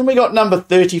 schools, and we got number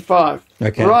 35,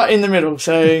 right in the middle.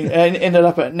 So and ended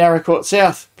up at Narracourt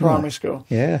South Primary School.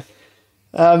 Yeah.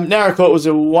 Narracourt was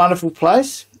a wonderful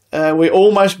place. We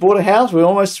almost bought a house. We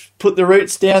almost put the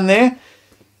roots down there.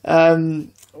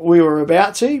 We were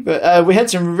about to, but we had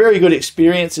some very good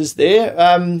experiences there.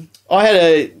 I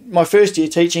had my first year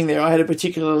teaching there, I had a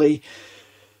particularly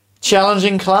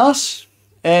challenging class,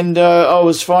 and I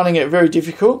was finding it very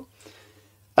difficult.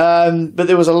 But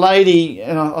there was a lady,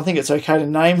 and I think it's okay to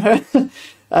name her,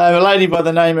 a lady by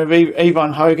the name of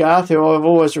Yvonne Hogarth, who I've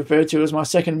always referred to as my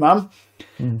second mum.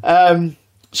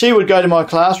 She would go to my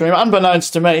classroom,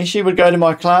 unbeknownst to me, she would go to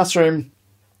my classroom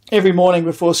every morning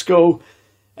before school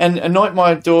and anoint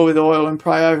my door with oil and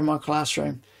pray over my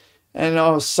classroom. And I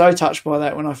was so touched by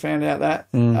that when I found out that.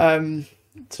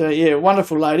 So, yeah,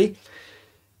 wonderful lady.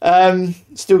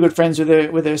 Still good friends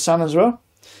with her son as well.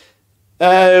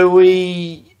 I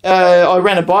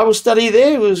ran a Bible study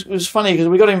there. It was funny because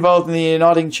we got involved in the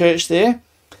Uniting Church there.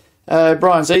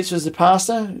 Brian Zeitz was the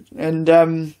pastor, and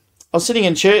I was sitting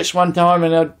in church one time,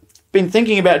 and I'd been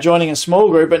thinking about joining a small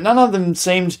group, but none of them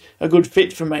seemed a good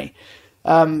fit for me.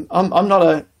 I'm not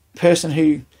a person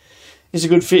who is a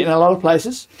good fit in a lot of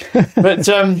places, but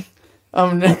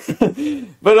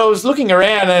but I was looking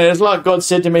around, and it was like God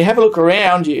said to me, "Have a look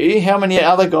around you. How many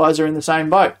other guys are in the same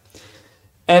boat?"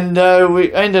 And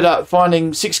we ended up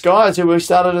finding 6 guys who we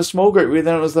started a small group with,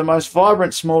 and it was the most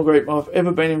vibrant small group I've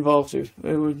ever been involved with.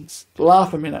 We would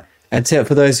laugh a minute. And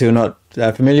for those who are not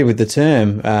familiar with the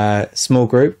term, small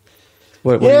group.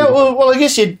 Well, I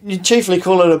guess you'd chiefly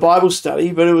call it a Bible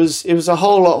study, but it was a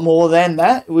whole lot more than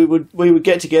that. We would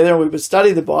get together and we would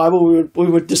study the Bible. We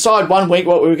would decide one week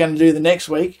what we were going to do the next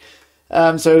week.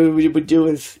 So we would deal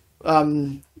with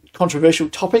controversial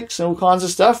topics and all kinds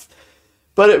of stuff.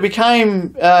 But it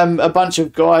became a bunch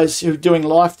of guys who were doing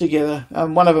life together.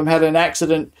 One of them had an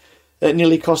accident that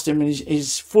nearly cost him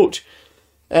his foot.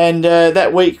 And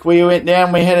that week we went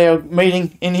down, we had our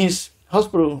meeting in his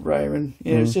hospital room, and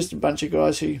it was just a bunch of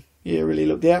guys who really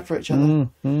looked out for each other.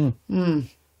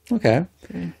 Okay.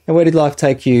 And where did life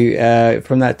take you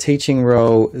from that teaching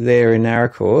role there in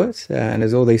Narracourt? And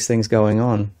there's all these things going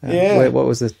on. What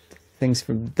was the things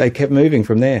they kept moving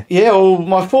from there? Yeah, well,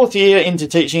 my 4th year into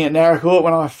teaching at Narracourt,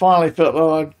 when I finally felt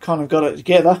I'd kind of got it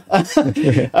together,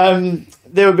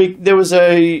 there was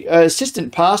a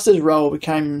assistant pastor's role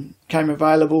became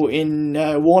available in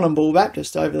Warrnambool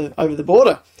Baptist over the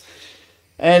border.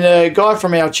 And a guy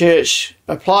from our church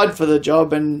applied for the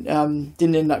job and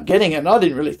didn't end up getting it. And I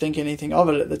didn't really think anything of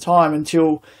it at the time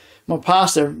until my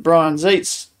pastor, Brian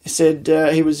Zeitz, said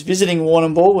he was visiting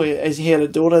Warrnambool as he had a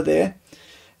daughter there.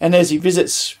 And as he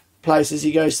visits places,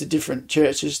 he goes to different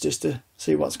churches just to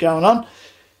see what's going on.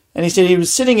 And he said he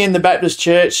was sitting in the Baptist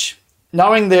church,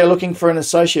 knowing they're looking for an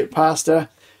associate pastor.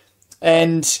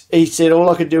 And he said, all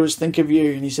I could do was think of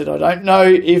you. And he said, I don't know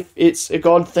if it's a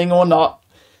God thing or not,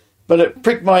 but it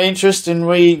pricked my interest, and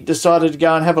we decided to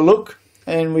go and have a look.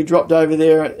 And we dropped over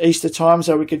there at Easter time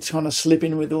so we could kind of slip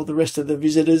in with all the rest of the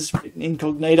visitors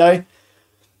incognito.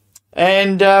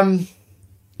 And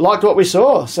liked what we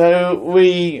saw. So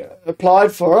we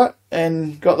applied for it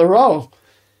and got the role.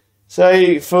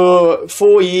 So for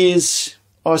 4 years,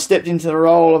 I stepped into the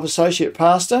role of associate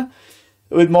pastor,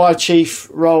 with my chief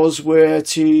roles were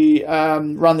to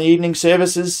run the evening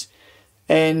services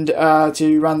and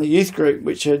to run the youth group,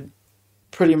 which had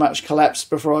pretty much collapsed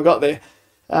before I got there.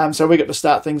 So we got to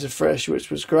start things afresh,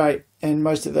 which was great. And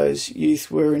most of those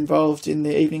youth were involved in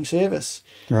the evening service.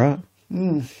 Right.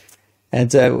 And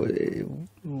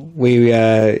we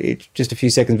just a few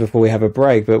seconds before we have a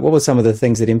break, but what were some of the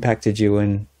things that impacted you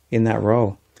in that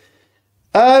role?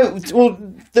 Well,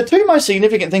 the two most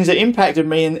significant things that impacted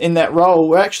me in that role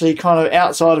were actually kind of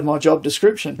outside of my job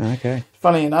description. Okay.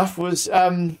 Funny enough, was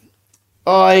I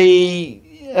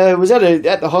was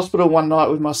at the hospital one night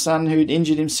with my son who'd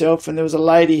injured himself, and there was a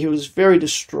lady who was very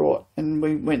distraught, and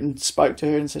we went and spoke to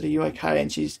her and said, "Are you okay?"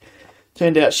 And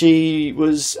turned out she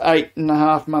was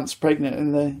 8.5 months pregnant,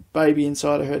 and the baby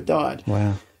inside of her died.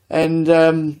 Wow. And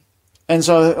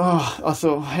so I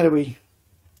thought,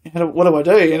 what do I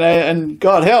do? And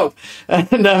God help.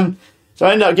 And so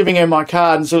I ended up giving her my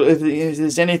card, and so if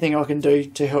there's anything I can do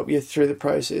to help you through the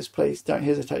process, please don't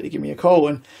hesitate to give me a call.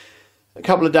 And a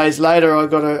couple of days later, I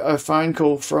got a phone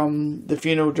call from the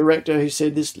funeral director who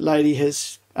said, "This lady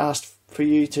has asked for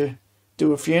you to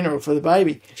do a funeral for the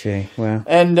baby." Gee, wow.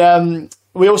 And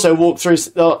we also walked through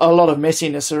a lot of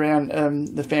messiness around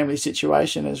the family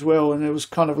situation as well. And it was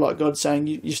kind of like God saying,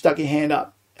 you stuck your hand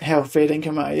up. How fair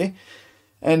dinkum are you?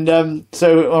 And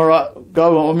so, all right,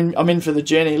 go on, I'm in for the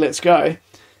journey. Let's go.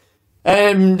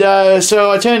 And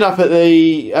so I turned up at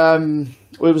it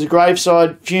was a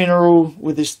graveside funeral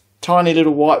with this tiny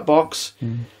little white box,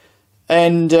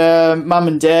 and mum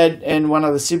and dad and one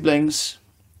of the siblings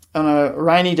on a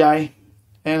rainy day.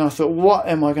 And I thought, what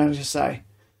am I going to say?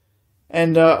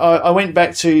 And I went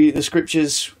back to the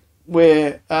scriptures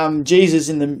where Jesus,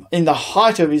 in the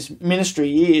height of his ministry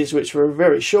years, which were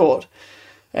very short,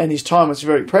 and his time was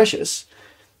very precious,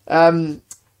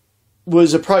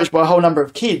 was approached by a whole number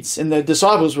of kids, and the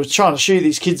disciples were trying to shoo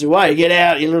these kids away. "Get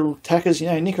out, you little tackers,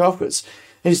 nick off.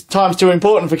 His time's too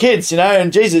important for kids,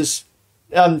 And Jesus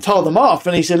told them off,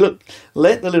 and he said, "Look,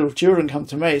 let the little children come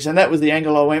to me." So that was the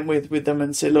angle I went with them,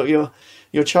 and said, "Look,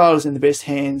 your child is in the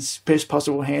best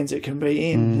possible hands it can be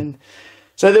in." And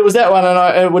so there was that one, and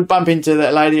I would bump into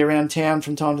that lady around town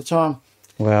from time to time.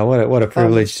 Wow, what a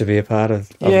privilege to be a part of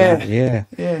that. Yeah.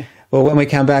 Well, when we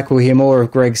come back, we'll hear more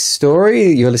of Greg's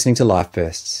story. You're listening to Life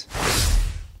Bursts.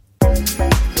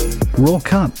 Raw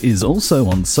Cut is also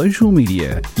on social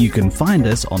media. You can find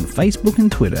us on Facebook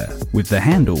and Twitter with the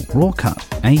handle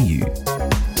RawCutAU.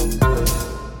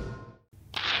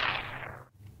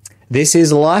 This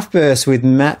is Life Burst with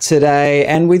Matt today,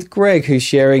 and with Greg, who's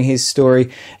sharing his story.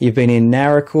 You've been in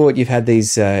Naracoorte, you've had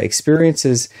these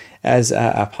experiences as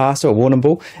a pastor at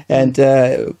Warrnambool, and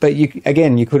but you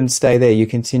couldn't stay there. You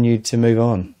continued to move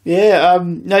on. Yeah,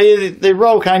 the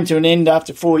role came to an end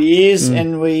after 4 years,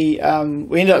 and we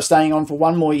ended up staying on for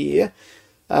one more year,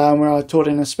 where I taught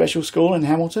in a special school in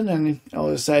Hamilton. And I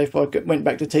would say if I went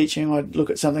back to teaching, I'd look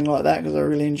at something like that because I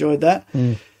really enjoyed that.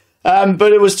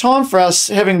 But it was time for us,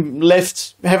 having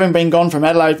been gone from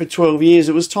Adelaide for 12 years,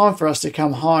 it was time for us to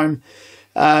come home.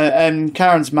 And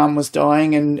Karen's mum was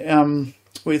dying, and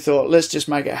we thought, let's just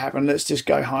make it happen. Let's just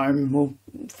go home. We'll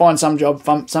find some job,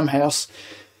 some house.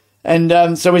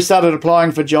 And so we started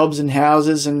applying for jobs in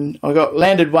houses, and I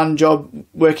landed one job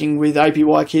working with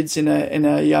APY kids in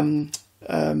a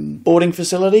boarding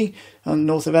facility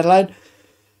north of Adelaide.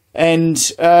 And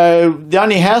the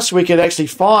only house we could actually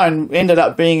find ended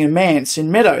up being in Mance in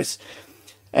Meadows.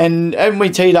 And we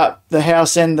teed up the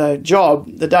house and the job.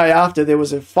 The day after, there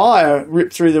was a fire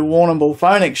ripped through the Warrnambool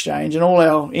phone exchange, and all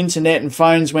our internet and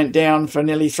phones went down for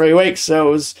nearly 3 weeks.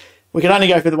 So we could only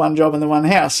go for the one job and the one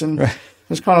house. And it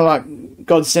was kind of like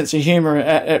God's sense of humour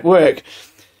at work.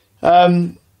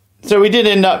 So we did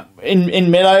end up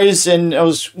in Meadows, and I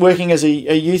was working as a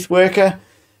youth worker.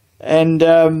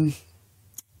 And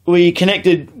we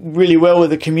connected really well with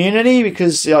the community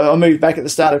because I moved back at the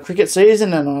start of cricket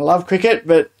season, and I love cricket,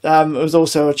 but it was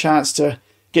also a chance to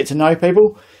get to know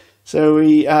people. So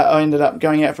I ended up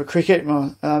going out for cricket.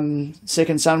 My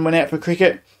second son went out for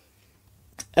cricket,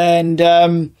 and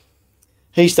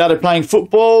he started playing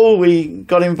football. We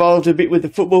got involved a bit with the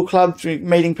football club through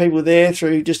meeting people there,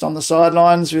 through just on the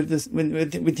sidelines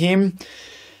with him.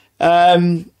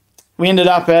 We ended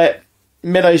up at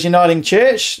Meadows Uniting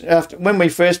Church. When we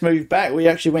first moved back, we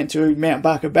actually went to Mount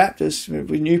Barker Baptist.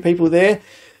 We knew people there,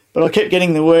 but I kept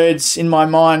getting the words in my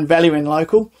mind, valuing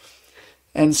local.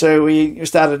 And so we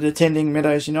started attending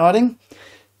Meadows Uniting.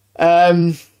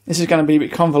 This is going to be a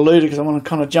bit convoluted because I want to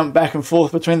kind of jump back and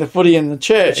forth between the footy and the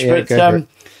church. Yeah, but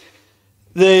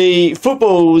the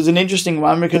football was an interesting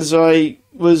one because I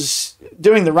was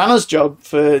doing the runner's job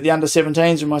for the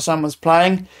under-17s when my son was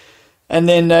playing. And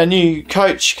then a new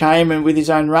coach came and with his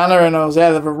own runner, and I was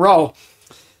out of a role.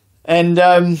 And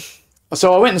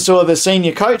so I went and saw the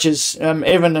senior coaches,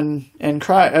 Evan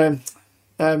and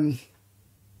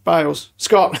Bales,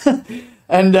 Scott,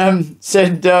 and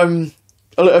said,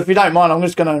 if you don't mind, I'm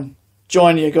just going to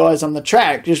join you guys on the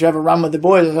track, just have a run with the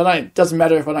boys. It doesn't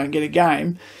matter if I don't get a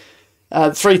game.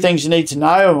 3 things you need to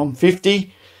know. I'm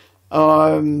 50.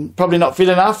 I'm probably not fit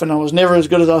enough, and I was never as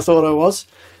good as I thought I was.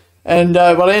 And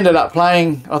but I ended up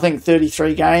playing, I think,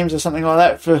 33 games or something like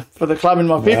that for the club in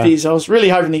my 50s. I was really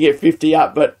hoping to get 50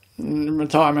 up, but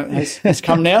retirement has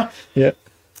come now. Yeah.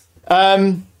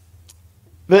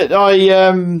 But I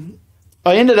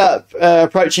ended up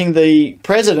approaching the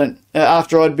president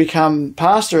after I'd become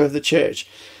pastor of the church,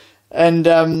 and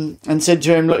said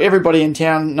to him, look, everybody in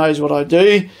town knows what I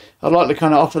do. I'd like to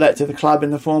kind of offer that to the club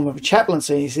in the form of a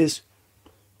chaplaincy. He says,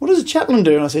 what does a chaplain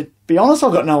do? And I said, be honest,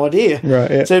 I've got no idea. Right.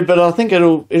 Yeah. I said, but I think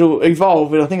it'll evolve,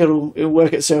 but I think it'll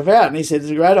work itself out. And he said, it's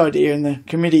a great idea, and the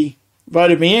committee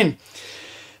voted me in.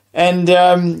 And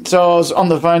so I was on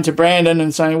the phone to Brandon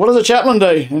and saying, what does a chaplain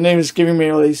do? And he was giving me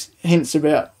all these hints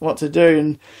about what to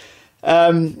do.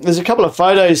 And there's a couple of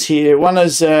photos here. One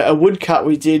is a woodcut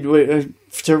we did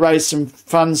to raise some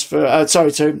funds for,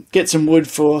 to get some wood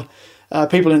for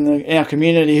people in our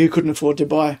community who couldn't afford to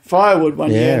buy firewood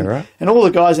one year. Right. And all the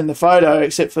guys in the photo,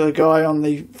 except for the guy on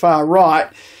the far right,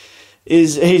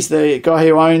 he's the guy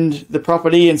who owned the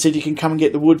property and said, you can come and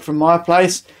get the wood from my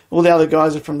place. All the other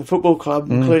guys are from the football club,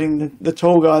 including the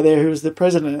tall guy there who was the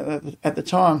president at the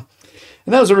time.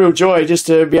 And that was a real joy, just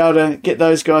to be able to get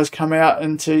those guys come out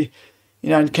and to,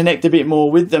 and connect a bit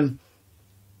more with them.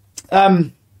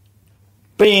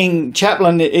 Being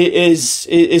chaplain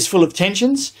is full of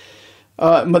tensions.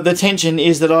 But the tension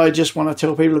is that I just want to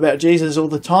tell people about Jesus all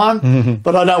the time,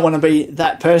 but I don't want to be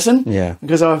that person. Yeah.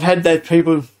 Because I've had that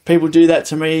people do that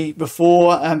to me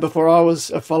before I was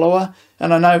a follower,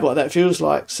 and I know what that feels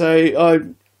like.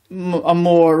 So I'm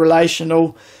more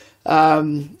relational. I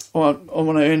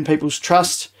want to earn people's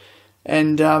trust,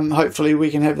 and hopefully we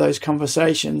can have those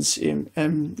conversations.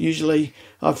 And usually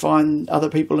I find other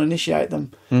people initiate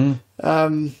them.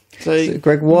 So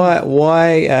Greg, why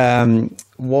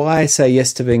say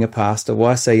yes to being a pastor?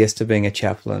 Why say yes to being a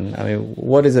chaplain? I mean,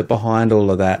 what is it behind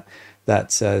all of that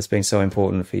has been so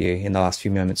important for you in the last few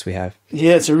moments we have?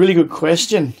 Yeah, it's a really good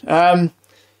question. The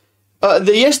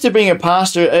yes to being a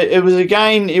pastor, it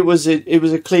was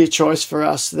a clear choice for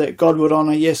us that God would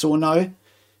honour yes or no.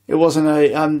 It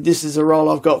wasn't this is a role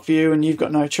I've got for you and you've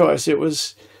got no choice. It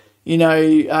was,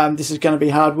 this is going to be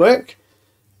hard work.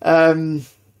 And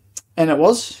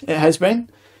it has been.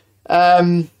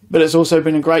 But it's also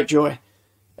been a great joy.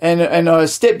 And I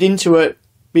stepped into it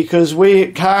because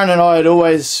Karen and I had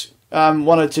always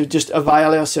wanted to just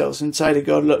avail ourselves and say to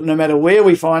God, look, no matter where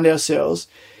we find ourselves,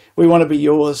 we want to be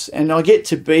yours. And I get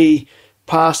to be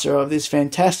pastor of this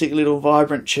fantastic little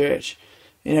vibrant church.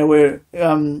 Where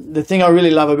the thing I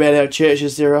really love about our church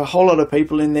is there are a whole lot of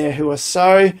people in there who are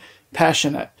so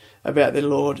passionate about their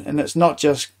Lord. And it's not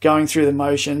just going through the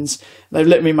motions. They've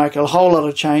let me make a whole lot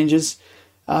of changes.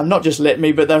 Not just let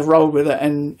me, but they've rolled with it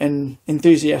and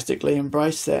enthusiastically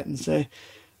embraced that. And so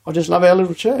I just love our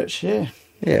little church, yeah.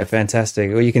 Yeah,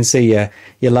 fantastic. Well, you can see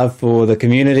your love for the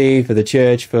community, for the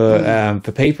church, for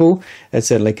people. It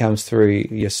certainly comes through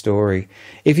your story.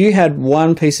 If you had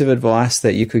one piece of advice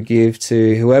that you could give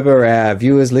to whoever our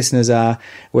viewers, listeners are,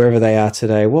 wherever they are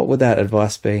today, what would that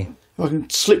advice be? I can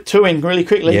slip 2 in really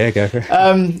quickly. Yeah, go for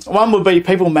it. One would be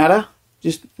people matter.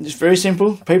 Just very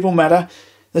simple. People matter.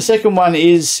 The second one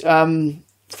is find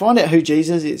out who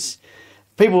Jesus is.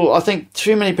 I think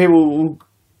too many people will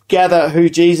gather who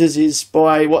Jesus is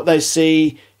by what they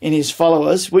see in his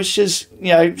followers, which is,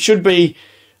 should be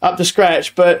up to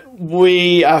scratch, but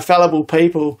we are fallible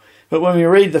people. But when we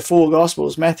read the 4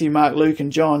 Gospels, Matthew, Mark, Luke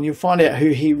and John, you'll find out who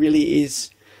he really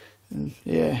is. And,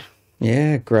 yeah.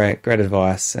 Yeah, great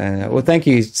advice. Well, thank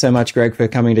you so much, Greg, for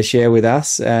coming to share with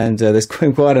us. And there's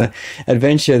been quite an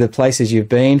adventure, the places you've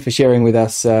been, for sharing with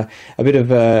us a bit of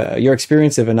your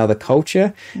experience of another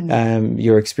culture,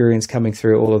 your experience coming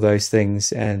through all of those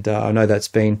things. And I know that's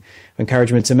been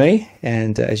encouragement to me.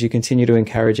 And as you continue to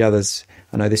encourage others,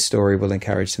 I know this story will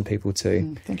encourage some people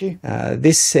too. Thank you.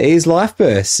 This is Life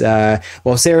Bursts.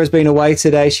 While Sarah's been away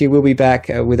today, she will be back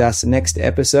with us next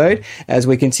episode as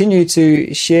we continue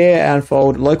to share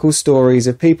unfold local stories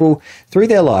of people through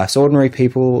their lives, ordinary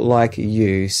people like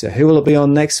you. So who will it be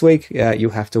on next week?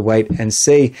 You'll have to wait and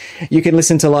see. You can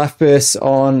listen to Life Bursts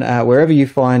on wherever you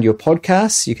find your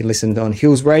podcasts. You can listen on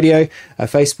Hills Radio,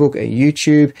 Facebook,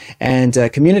 YouTube, and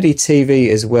Community TV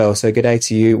as well. So good day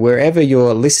to you wherever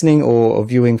you're listening or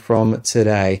viewing from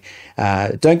today.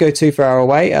 Don't go too far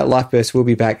away. Life Bursts will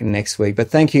be back next week. But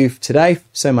thank you today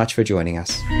so much for joining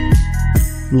us.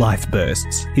 Life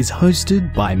Bursts is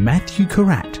hosted by Matthew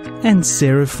Karat and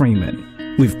Sarah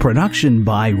Freeman, with production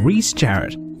by Reese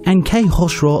Jarrett and Kay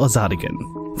Hoshraw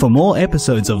Ozadigan. For more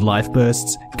episodes of Life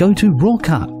Bursts, go to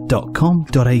rawcut.com.au.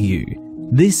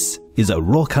 This is a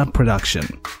Rawcut production.